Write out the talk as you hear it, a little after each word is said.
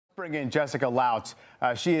Bring in Jessica Lautz.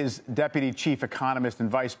 She is Deputy Chief Economist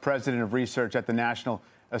and Vice President of Research at the National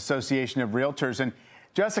Association of Realtors. And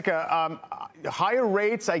Jessica, higher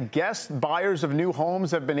rates, I guess buyers of new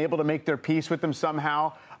homes have been able to make their peace with them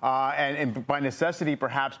somehow, and by necessity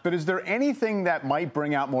perhaps. But is there anything that might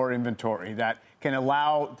bring out more inventory that can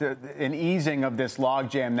allow an easing of this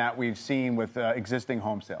logjam that we've seen with existing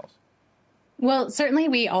home sales? Well, certainly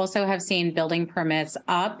we also have seen building permits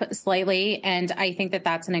up slightly, and I think that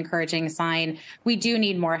that's an encouraging sign. We do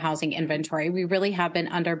need more housing inventory. We really have been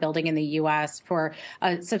underbuilding in the U.S. for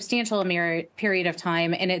a substantial period of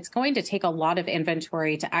time, and it's going to take a lot of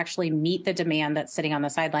inventory to actually meet the demand that's sitting on the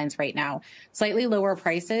sidelines right now. Slightly lower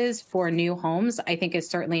prices for new homes, I think, is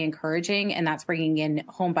certainly encouraging, and that's bringing in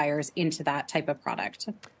home buyers into that type of product.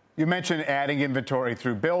 You mentioned adding inventory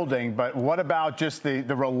through building, but what about just the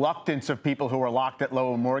reluctance of people who are locked at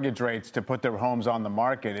lower mortgage rates to put their homes on the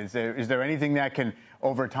market? Is there anything that can,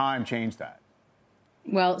 over time, change that?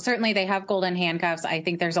 Well, certainly they have golden handcuffs. I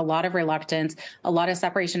think there's a lot of reluctance, a lot of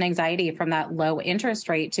separation anxiety from that low interest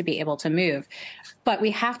rate to be able to move. But we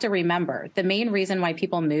have to remember the main reason why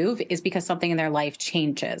people move is because something in their life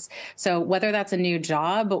changes. So whether that's a new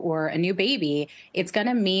job or a new baby, it's going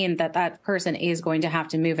to mean that that person is going to have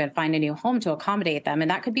to move and find a new home to accommodate them. And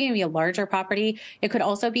that could be a larger property. It could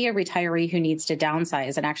also be a retiree who needs to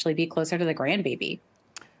downsize and actually be closer to the grandbaby.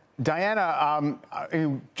 Diana,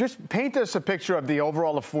 just paint us a picture of the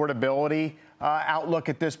overall affordability outlook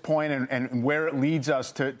at this point and where it leads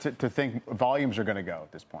us to think volumes are going to go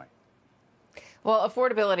at this point. Well,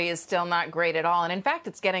 affordability is still not great at all. And in fact,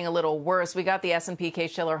 it's getting a little worse. We got the S&P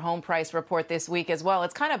Case-Shiller home price report this week as well.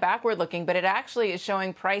 It's kind of backward looking, but it actually is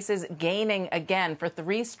showing prices gaining again for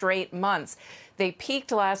 3 straight months. They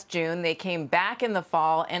peaked last June. They came back in the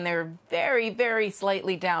fall, and they're very, very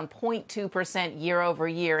slightly down 0.2% year over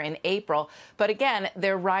year in April. But again,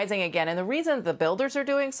 they're rising again. And the reason the builders are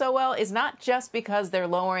doing so well is not just because they're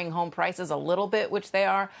lowering home prices a little bit, which they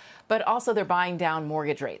are, but also they're buying down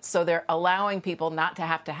mortgage rates. So they're allowing people not to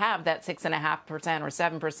have that 6.5% or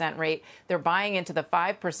 7% rate. They're buying into the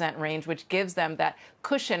 5% range, which gives them that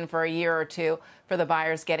cushion for a year or two for the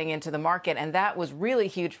buyers getting into the market. And that was really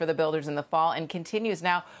huge for the builders in the fall and continues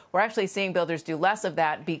now. We're actually seeing builders do less of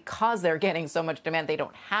that because they're getting so much demand. They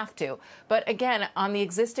don't have to. But again, on the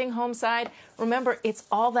existing home side, remember, it's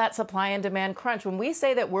all that supply and demand crunch. When we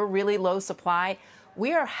say that we're really low supply,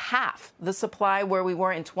 we are half the supply where we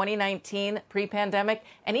were in 2019 pre-pandemic.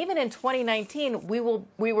 And even in 2019, we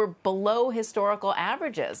were below historical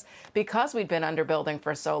averages because we'd been underbuilding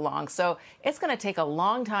for so long. So it's going to take a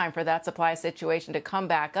long time for that supply situation to come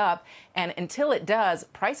back up. And until it does,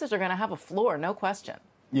 prices are going to have a floor, no question.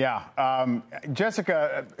 Yeah.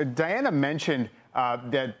 Jessica, Diana mentioned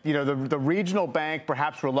that, the regional bank,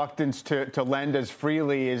 perhaps reluctance to lend as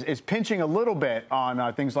freely is pinching a little bit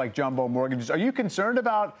on things like jumbo mortgages. Are you concerned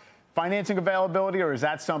about financing availability, or is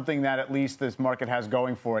that something that at least this market has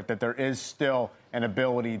going for it, that there is still an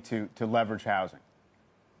ability to leverage housing?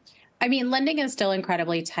 I mean, lending is still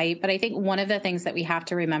incredibly tight, but I think one of the things that we have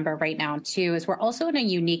to remember right now, too, is we're also in a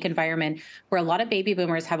unique environment where a lot of baby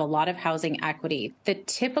boomers have a lot of housing equity. The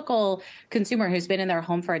typical consumer who's been in their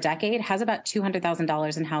home for a decade has about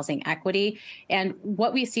 $200,000 in housing equity. And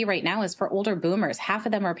what we see right now is for older boomers, half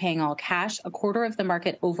of them are paying all cash. A quarter of the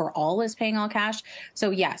market overall is paying all cash. So,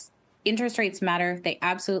 yes, interest rates matter. They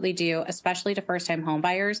absolutely do, especially to first-time home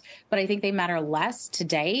buyers. But I think they matter less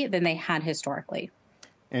today than they had historically.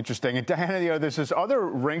 Interesting. And Diana, there's this other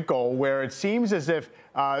wrinkle where it seems as if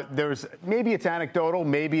maybe it's anecdotal,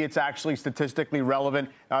 maybe it's actually statistically relevant.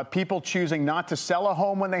 People choosing not to sell a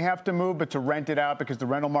home when they have to move, but to rent it out because the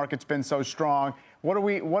rental market's been so strong. What are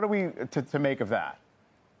we to make of that?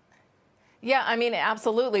 Yeah, I mean,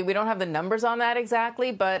 absolutely. We don't have the numbers on that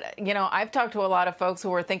exactly. But, I've talked to a lot of folks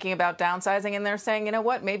who are thinking about downsizing, and they're saying, you know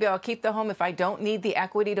what, maybe I'll keep the home if I don't need the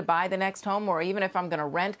equity to buy the next home, or even if I'm going to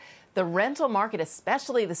rent. The rental market,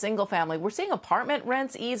 especially the single family, we're seeing apartment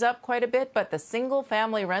rents ease up quite a bit, but the single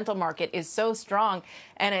family rental market is so strong.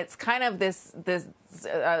 And it's kind of this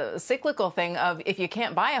cyclical thing of if you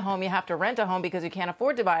can't buy a home, you have to rent a home because you can't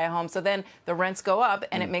afford to buy a home. So then the rents go up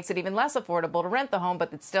and it makes it even less affordable to rent the home,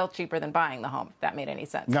 but it's still cheaper than buying the home, if that made any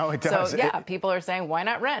sense. No, it does. So, yeah, people are saying, why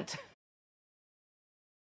not rent?